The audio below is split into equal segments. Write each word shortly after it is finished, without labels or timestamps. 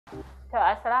To,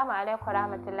 assalamu alaikum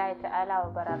rahmatullahi ta'ala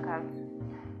wa barakatuh.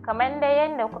 Kamar dai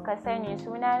yadda kuka sani,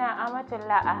 sunana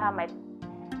Amatullah Ahmad.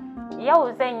 Yau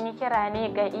zan yi kira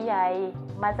ne ga iyaye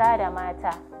maza da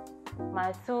mata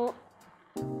masu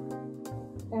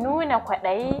nuna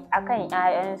kwaɗayi akan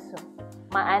 'ya'yansu.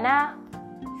 Ma'ana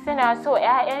suna so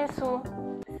 'ya'yansu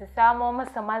su samo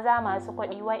musu maza masu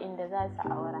kuɗi wa'inda za su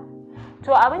aura.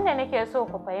 To, abin da nake so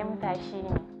ku fahimta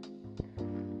shine,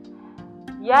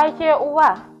 ya ke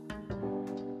uwa,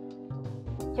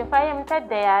 ki fahimtar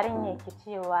da yarinyarki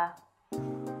cewa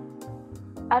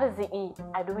arziki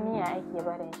a duniya ake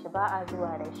barin shi, ba a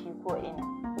zuwa da shi ko ina.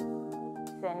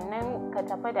 Sannan ka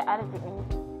tafi da arziki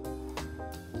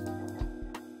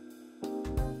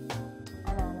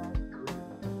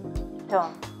to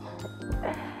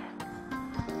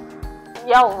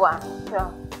yawwa to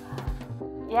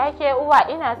ya ke uwa,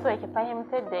 ina so ki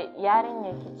fahimtar da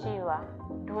yarinyarki cewa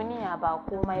duniya ba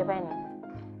komai bane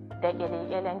da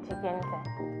ƙyale-ƙyalen cikinta.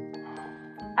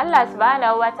 Allah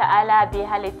subhanahu wata'ala bai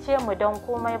halicce mu don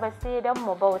komai ba sai don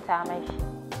mu bauta mashi.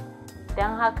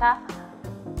 Don haka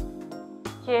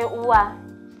ke uwa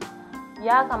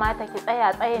ya kamata ki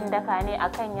tsaya tsayin daka ne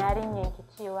akan yarinyarki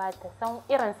cewa ta san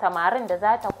irin samarin da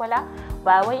za ta kula,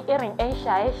 ba wai irin 'yan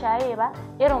shaye-shaye ba,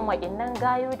 irin waɗannan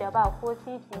gayu da ba ko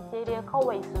titi sai dai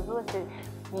kawai su zo su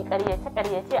yi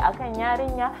ƙaryace-ƙaryace akan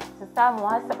yarinya su samu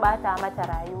su ɓata mata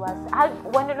rayuwa. Har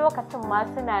wani lokacin ma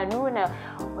suna nuna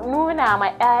ma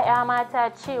 'ya'ya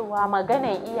mata cewa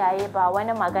maganan iyaye ba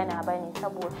wani magana ba ne,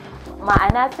 saboda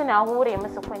ma'ana suna hure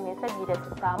musu kunne saboda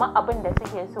su samu abin da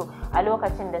suke so a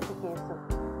lokacin da suke so.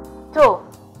 To,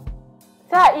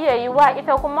 ta iya yiwa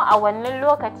ita kuma a wannan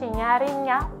lokacin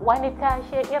yarinya wani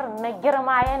tashe irin na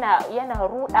girma yana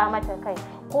ruɗa mata kai,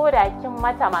 ko da kin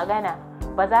mata magana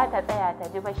ba za ta tsaya ta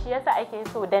ji ba. Shi yasa ake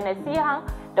so da nasiha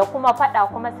da kuma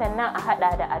faɗa, kuma sannan a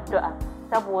haɗa da addu'a,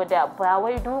 saboda ba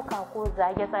wai duka ko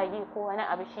zage-zage ko wani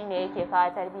abu shine yake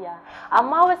kawo tarbiyya.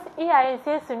 Amma wasu iyayen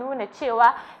sai su nuna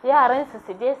cewa yaransu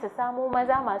su je su samo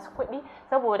maza masu kuɗi,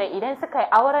 saboda idan suka yi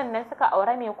auren nan suka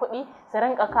aure mai kuɗi su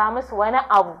rinka kawo musu wani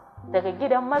abu daga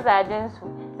gidan mazajensu,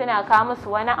 suna kawo musu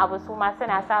wani abu su ma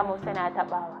suna samu suna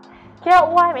taɓawa. Ke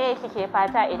uwa, me kike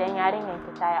fata idan yarinyar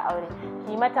ki ta yi aure?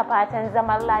 Ki mata fatan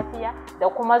zaman lafiya da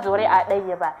kuma zuri'a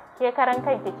ɗayyiba. Ke karan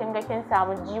kanki kin ga kin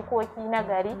samu jikoki na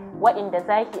gari waɗanda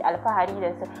zaki alfahari da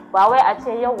su, ba wai a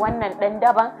ce yau wannan ɗan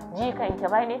daban jikanki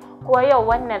bane, ko yau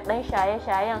wannan ɗan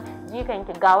shaye-shayen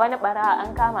jikanki, ga wani ɓarawa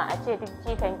an kama a ce duk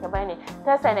jikanki bane.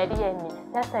 Ta sanadiyan ne,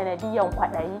 ta sanadiyan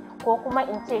kwaɗayi, ko kuma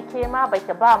in ce ke ma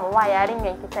baki ba mu wa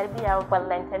yarinyar ki tarbiyya,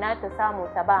 ballantana ta samu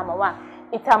ta ba mu wa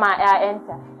ita ma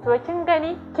 'ya'yanta. To kin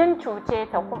gani, kin cuce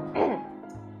ta kuma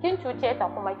kin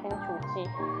cuci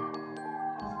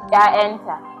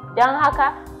 'ya'yanta. Don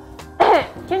haka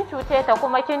kin cuce ta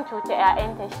kuma kin cuci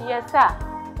 'ya'yanta. Shi yasa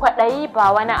kwaɗayi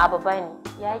ba wani abu bane.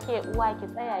 Ya ke uwa, ki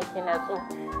tsaya ki natsu.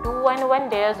 Duk wani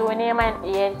wanda ya zo neman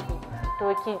ɗiyarki,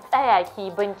 to ki tsaya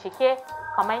ki bincike,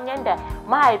 kamar yadda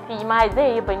mahaifi ma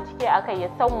zai yi bincike akai, ya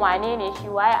san wane ne shi,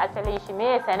 waye asalin shi,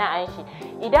 me sana'an shi.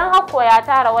 Idan hakko ya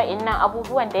tara wa'innan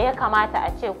abubuwan da ya kamata a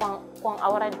ce kun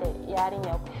aurar da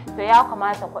yarinyar ku, to ya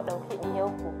kamata ku ɗauki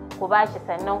ɗiyarku ku bashi,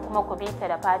 sannan kuma ku bi ta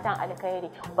da fatan alkhairi,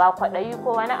 ba kwaɗayi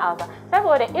ko wani abu.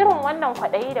 Saboda irin wannan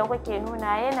kwaɗayi da kuke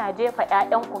nuna yana jefa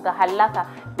 'ya'yanku ga hallaka,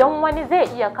 don wani zai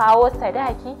iya kawo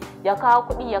sadaki, ya kawo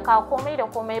kuɗi, ya kawo komai da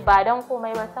komai, ba don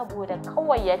komai ba saboda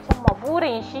kawai ya cimma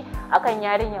burin shi akan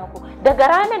yarinyar ku. Daga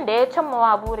ranar da ya cimma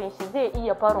wa burin shi, zai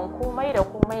iya barin komai da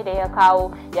komai da ya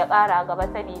kawo ya ƙara gaba,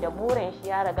 saboda burin shi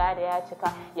ya riga da ya cika,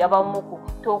 ya ban muku.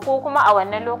 To ko kuma a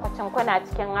wannan lokacin kuna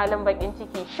cikin halin bakin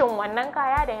ciki, shin wannan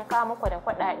kaya da ya kawo muku da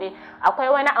kuɗaɗe akwai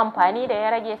wani amfani da ya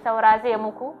rage saura zai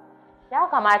muku? Ya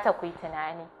kamata ku yi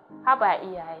tunani. Haba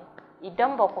iyaye,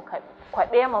 idan ba ku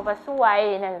kwaɓe mu ba, su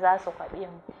waye nan za su kwaɓe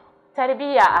mu?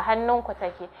 Tarbiyya a hannunku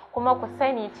take, kuma ku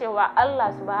sani cewa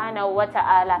Allah subhanahu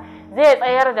wata'ala zai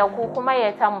tsayar da ku kuma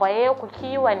ya tambaye ku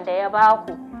kiwon da ya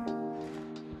baku,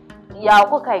 ya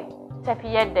kuka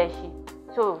tafiyar da shi.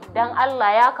 To don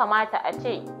Allah ya kamata a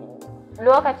ce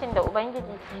lokacin da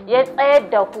Ubangiji ya tsayar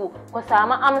da ku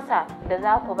samu amsa da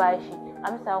za ku bashi.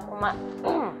 Amsa kuma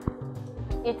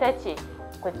ita ce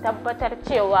ku tabbatar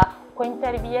cewa kun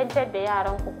tarbiyyantar da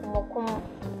yaranku, kuma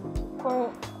kun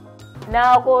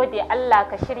na gode. Allah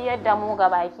ka shiryar da mu ga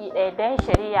baki ɗaya, don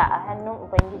shiriya a hannun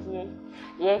Ubangiji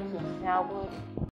yake. Na gode.